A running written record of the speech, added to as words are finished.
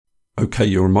Okay,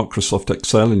 you're in Microsoft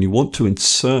Excel and you want to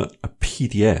insert a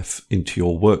PDF into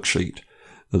your worksheet.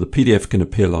 Now the PDF can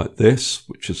appear like this,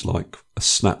 which is like a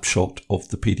snapshot of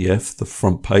the PDF, the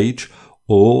front page,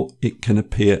 or it can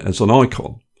appear as an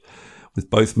icon.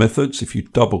 With both methods, if you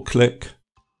double click,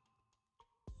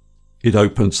 it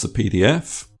opens the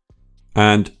PDF.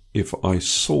 And if I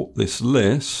sort this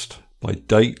list by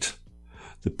date,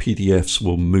 the PDFs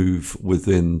will move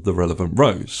within the relevant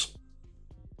rows.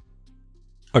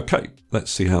 Okay,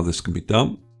 let's see how this can be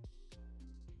done.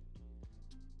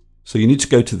 So you need to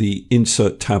go to the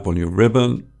Insert tab on your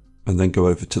ribbon and then go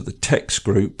over to the Text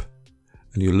group,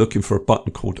 and you're looking for a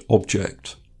button called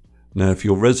Object. Now, if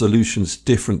your resolution's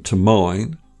different to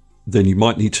mine, then you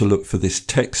might need to look for this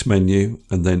text menu,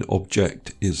 and then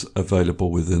Object is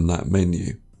available within that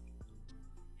menu.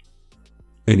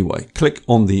 Anyway, click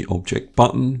on the Object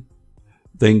button,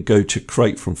 then go to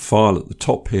Create from File at the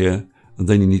top here, and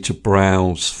then you need to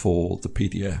browse for the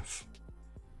PDF.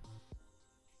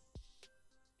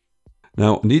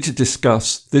 Now, I need to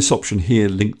discuss this option here,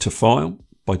 Link to File.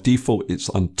 By default, it's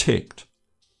unticked.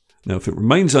 Now, if it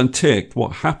remains unticked,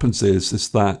 what happens is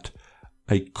that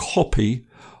a copy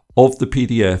of the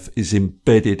PDF is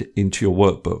embedded into your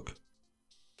workbook.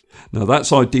 Now,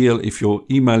 that's ideal if you're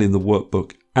emailing the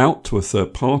workbook out to a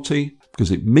third party,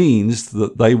 because it means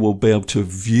that they will be able to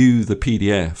view the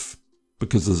PDF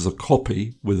because there's a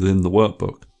copy within the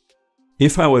workbook.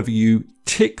 If, however, you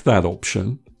tick that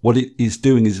option, what it is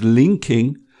doing is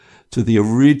linking to the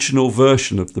original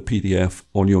version of the PDF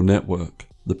on your network.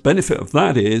 The benefit of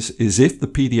that is if the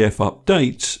PDF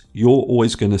updates, you're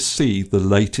always going to see the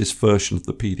latest version of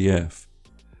the PDF.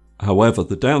 However,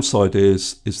 the downside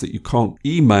is that you can't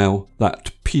email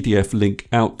that PDF link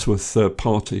out to a third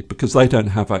party because they don't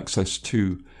have access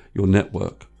to your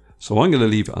network. So I'm going to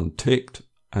leave it unticked,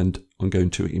 and I'm going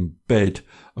to embed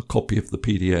a copy of the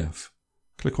PDF.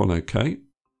 Click on OK.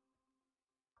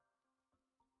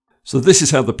 So this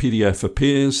is how the PDF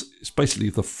appears. It's basically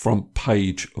the front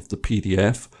page of the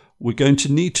PDF. We're going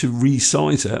to need to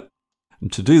resize it.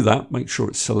 And to do that, make sure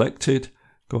it's selected.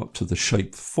 Go up to the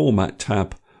Shape Format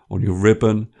tab on your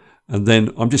ribbon. And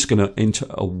then I'm just going to enter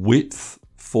a width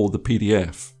for the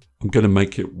PDF. I'm going to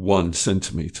make it 1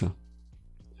 centimeter.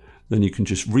 Then you can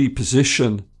just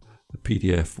reposition the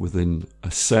PDF within a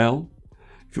cell.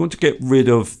 If you want to get rid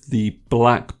of the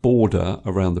black border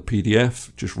around the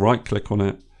PDF, just right click on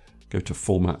it, go to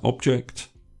Format Object,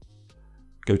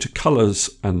 go to Colors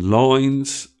and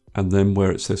Lines, and then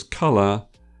where it says Color,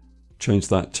 change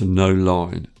that to No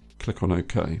Line. Click on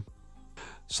OK.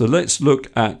 So let's look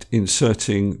at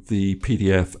inserting the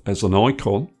PDF as an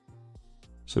icon.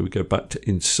 So we go back to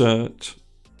Insert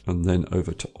and then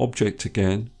over to Object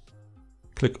again.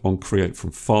 Click on Create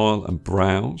from File and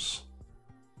Browse.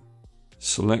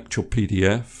 Select your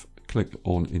PDF, click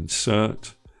on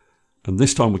Insert. And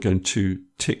this time we're going to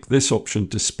tick this option,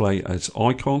 Display as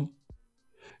Icon.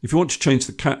 If you want to change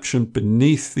the caption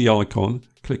beneath the icon,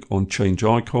 click on Change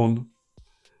Icon.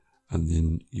 And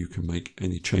then you can make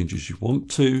any changes you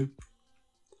want to.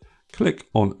 Click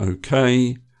on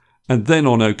OK, and then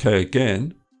on OK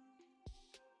again.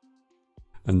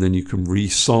 And then you can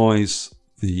resize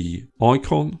the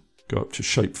icon, go up to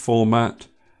Shape Format,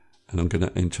 and I'm going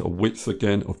to enter a width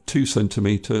again of 2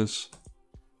 centimeters.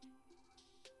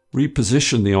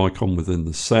 Reposition the icon within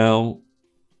the cell.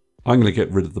 I'm going to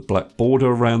get rid of the black border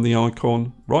around the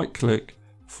icon. Right click,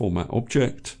 Format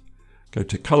Object, go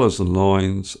to Colors and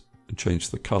Lines and change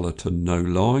the color to No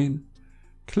Line.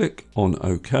 Click on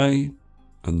OK,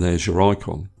 and there's your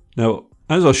icon. Now,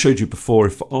 as I showed you before,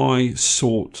 if I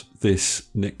sort this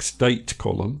Next Date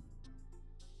column,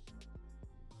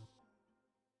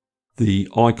 the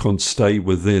icons stay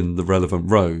within the relevant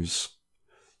rows.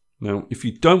 Now, if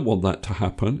you don't want that to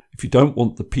happen, if you don't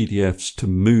want the PDFs to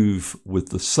move with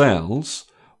the cells,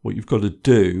 what you've got to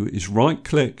do is right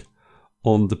click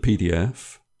on the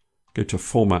PDF, go to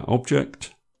Format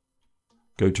Object,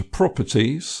 go to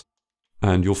Properties,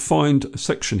 and you'll find a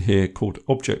section here called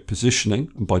Object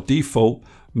Positioning, and by default,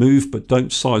 Move but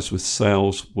Don't Size with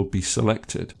Cells will be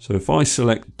selected. So if I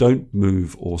select Don't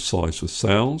Move or Size with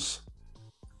Cells,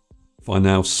 if I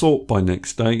now sort by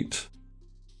Next Date,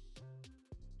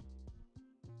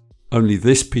 only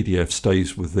this PDF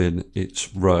stays within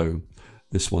its row.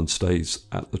 This one stays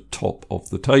at the top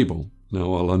of the table.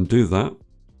 Now I'll undo that.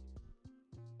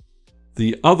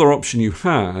 The other option you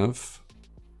have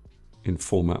in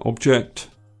Format Object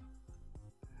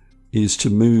is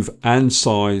to move and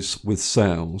size with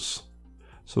cells.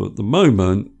 So at the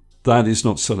moment, that is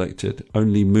not selected.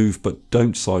 Only Move but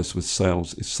Don't Size with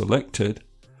Cells is selected.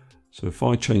 So if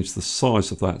I change the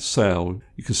size of that cell,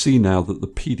 you can see now that the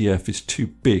PDF is too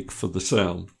big for the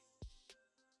cell.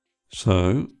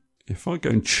 So if I go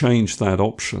and change that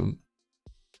option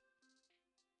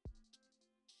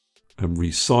and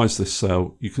resize this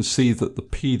cell, you can see that the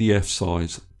PDF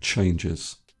size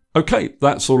changes. Okay,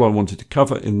 that's all I wanted to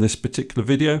cover in this particular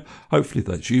video. Hopefully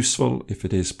that's useful. If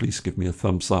it is, please give me a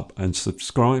thumbs up and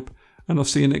subscribe, and I'll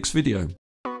see you next video.